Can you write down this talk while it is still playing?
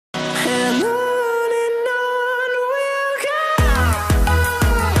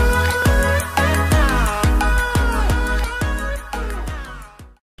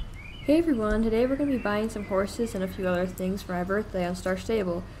Hey everyone, today we're going to be buying some horses and a few other things for my birthday on Star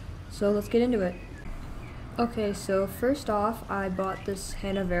Stable, so let's get into it. Okay, so first off, I bought this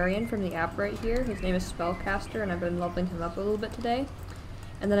Hanoverian from the app right here. His name is Spellcaster, and I've been leveling him up a little bit today.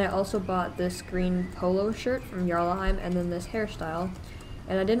 And then I also bought this green polo shirt from Jarlheim, and then this hairstyle.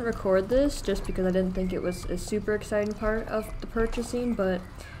 And I didn't record this just because I didn't think it was a super exciting part of the purchasing, but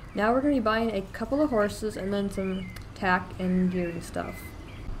now we're going to be buying a couple of horses and then some tack and gearing stuff.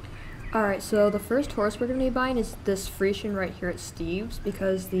 Alright, so the first horse we're going to be buying is this Frisian right here at Steve's,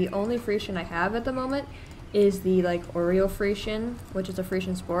 because the only Frisian I have at the moment is the Oreo Frisian, which is a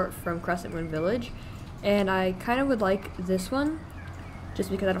Frisian sport from Crescent Moon Village, and I kind of would like this one, just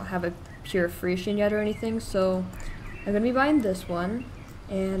because I don't have a pure Frisian yet or anything, so I'm going to be buying this one,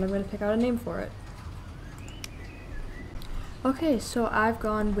 and I'm going to pick out a name for it. Okay, so I've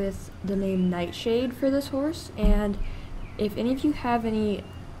gone with the name Nightshade for this horse, and if any of you have any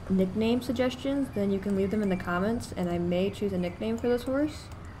nickname suggestions, then you can leave them in the comments, and I may choose a nickname for this horse.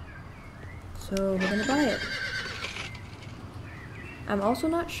 So we're gonna buy it. I'm also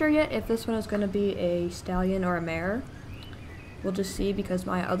not sure yet if this one is gonna be a stallion or a mare. We'll just see, because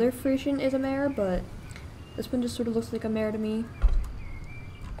my other Frisian is a mare, but this one just sort of looks like a mare to me.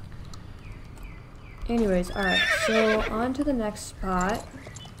 Anyways, alright, so on to the next spot.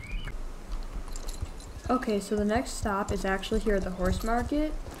 Okay, so the next stop is actually here at the horse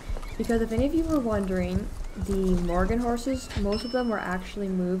market, because if any of you were wondering, the Morgan horses, most of them were actually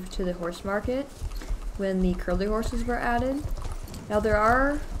moved to the horse market when the curly horses were added. Now there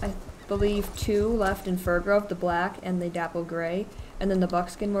are, I believe, 2 left in Firgrove, the black and the dapple gray, and then the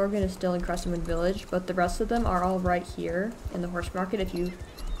buckskin Morgan is still in Crescent Moon Village, but the rest of them are all right here in the horse market. If you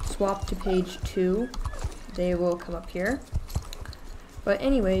swap to page 2, they will come up here. But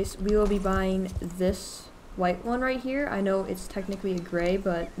anyways, we will be buying this white one right here. I know it's technically a gray,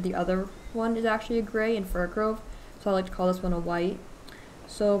 but the other one is actually a gray in Firgrove, so I like to call this one a white.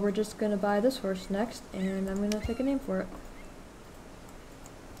 So we're just going to buy this horse next, and I'm going to pick a name for it.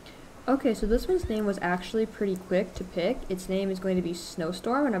 Okay, so this one's name was actually pretty quick to pick. Its name is going to be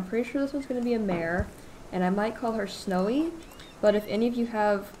Snowstorm, and I'm pretty sure this one's going to be a mare, and I might call her Snowy, but if any of you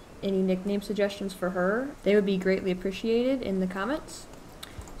have any nickname suggestions for her, they would be greatly appreciated in the comments.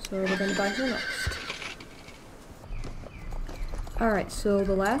 So we're going to buy her next. Alright, so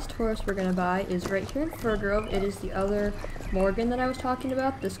the last horse we're going to buy is right here in Firgrove. It is the other Morgan that I was talking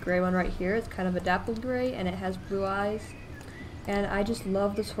about, this gray one right here. It's kind of a dappled gray, and it has blue eyes. And I just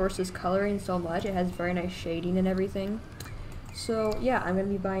love this horse's coloring so much. It has very nice shading and everything. So yeah, I'm going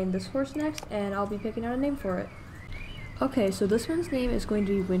to be buying this horse next, and I'll be picking out a name for it. Okay, so this one's name is going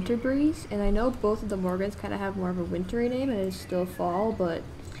to be Winter Breeze, and I know both of the Morgans kind of have more of a wintry name, and it is still fall, but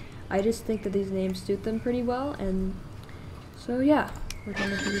I just think that these names suit them pretty well, and so yeah, we're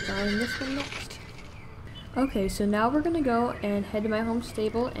going to be buying this one next. Okay, so now we're going to go and head to my home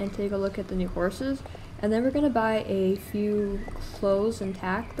stable and take a look at the new horses, and then we're going to buy a few clothes and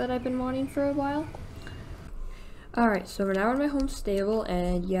tack that I've been wanting for a while. Alright, so we're now in my home stable,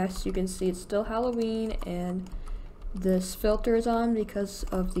 and yes, you can see it's still Halloween, and this filter is on because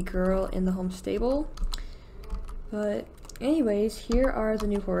of the girl in the home stable. But anyways, here are the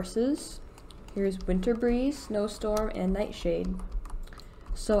new horses. Here's Winter Breeze, Snowstorm, and Nightshade.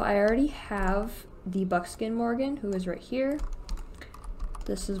 So I already have the buckskin Morgan, who is right here.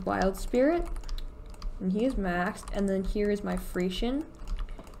 This is Wild Spirit, and he is maxed. And then here is my Frisian,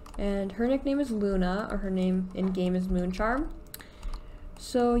 and her nickname is Luna, or her name in game is Mooncharm.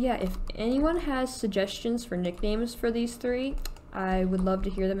 So yeah, if anyone has suggestions for nicknames for these 3, I would love to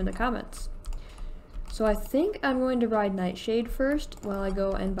hear them in the comments. So I think I'm going to ride Nightshade first while I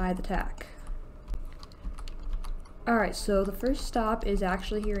go and buy the tack. Alright, so the first stop is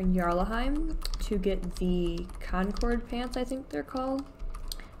actually here in Jarlheim to get the Concord pants, I think they're called.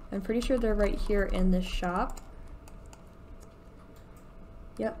 I'm pretty sure they're right here in this shop.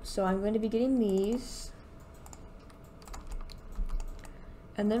 Yep, so I'm going to be getting these.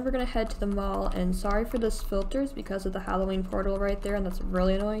 And then we're going to head to the mall, and sorry for this filters because of the Halloween portal right there, and that's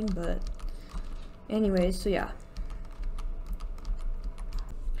really annoying, but anyways, so yeah.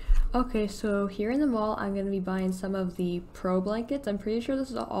 Okay, so here in the mall, I'm going to be buying some of the Pro blankets. I'm pretty sure this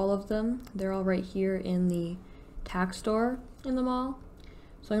is all of them. They're all right here in the tack store in the mall.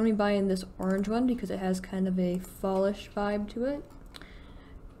 So I'm going to be buying this orange one because it has kind of a fallish vibe to it.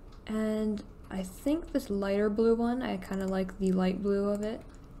 And I think this lighter blue one, I kind of like the light blue of it.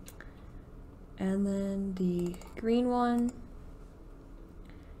 And then the green one.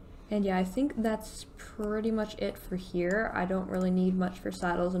 And yeah, I think that's pretty much it for here. I don't really need much for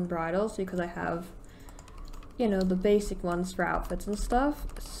saddles and bridles because I have you know, the basic ones for outfits and stuff.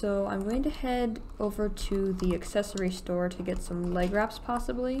 So I'm going to head over to the accessory store to get some leg wraps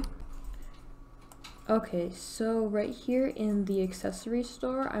possibly. Okay, so right here in the accessory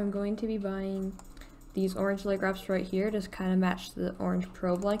store, I'm going to be buying these orange leg wraps right here to kind of match the orange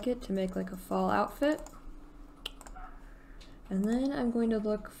pro blanket to make like a fall outfit. And then I'm going to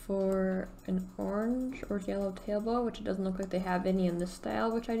look for an orange or yellow tail bow, which it doesn't look like they have any in this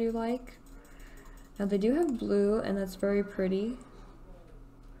style, which I do like. Now they do have blue, and that's very pretty.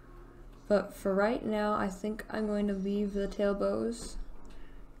 But for right now, I think I'm going to leave the tail bows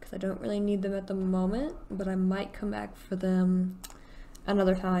because I don't really need them at the moment, but I might come back for them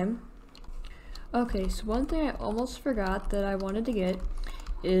another time. Okay, so one thing I almost forgot that I wanted to get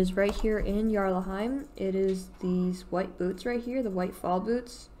is right here in Jarlheim. It is these white boots right here, the white fall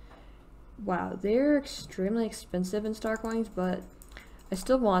boots. Wow, they're extremely expensive in Star Coins, but I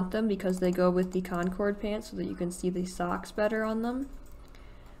still want them because they go with the Concord pants so that you can see the socks better on them.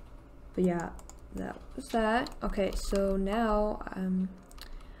 But yeah, that was that. Okay, so now I'm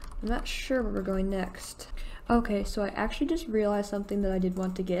not sure where we're going next. Okay, so I actually just realized something that I did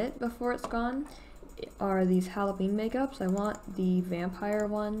want to get before it's gone are these Halloween makeups. I want the vampire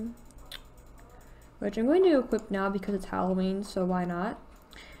one, which I'm going to equip now because it's Halloween, so why not?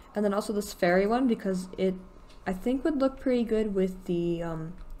 And then also this fairy one because it, I think, would look pretty good with the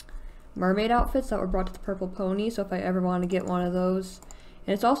mermaid outfits that were brought to the Purple Pony, so if I ever want to get one of those.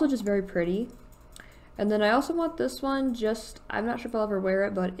 And it's also just very pretty. And then I also want this one, just, I'm not sure if I'll ever wear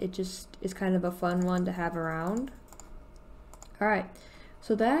it, but it just is kind of a fun one to have around. Alright,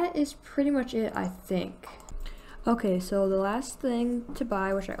 so that is pretty much it, I think. Okay, so the last thing to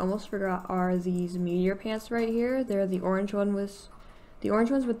buy, which I almost forgot, are these meteor pants right here. They're the orange ones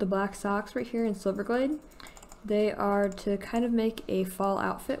with the black socks right here in Silverglade. They are to kind of make a fall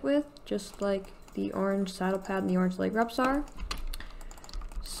outfit with, just like the orange saddle pad and the orange leg wraps are.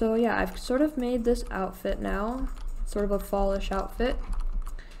 So yeah, I've sort of made this outfit now, sort of a fallish outfit.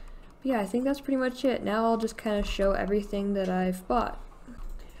 But yeah, I think that's pretty much it. Now I'll just kind of show everything that I've bought.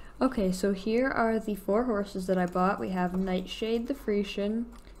 Okay, so here are the 4 horses that I bought. We have Nightshade the Frisian,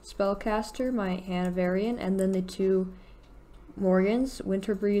 Spellcaster, my Hanoverian, and then the 2 Morgans,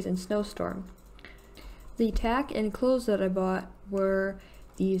 Winter Breeze and Snowstorm. The tack and clothes that I bought were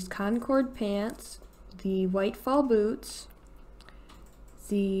these Concord pants, the white fall boots,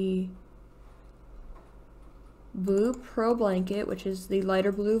 the blue pro blanket, which is the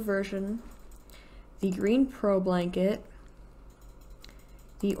lighter blue version, the green pro blanket,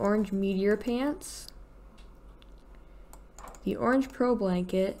 the orange meteor pants, the orange pro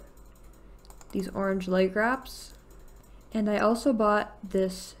blanket, these orange leg wraps, and I also bought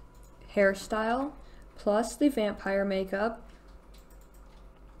this hairstyle plus the vampire makeup,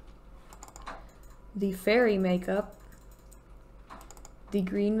 the fairy makeup, the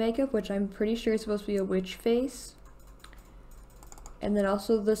green makeup, which I'm pretty sure is supposed to be a witch face, and then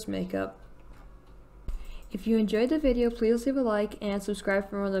also this makeup. If you enjoyed the video, please leave a like and subscribe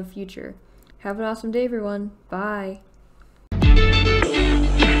for more in the future. Have an awesome day, everyone. Bye.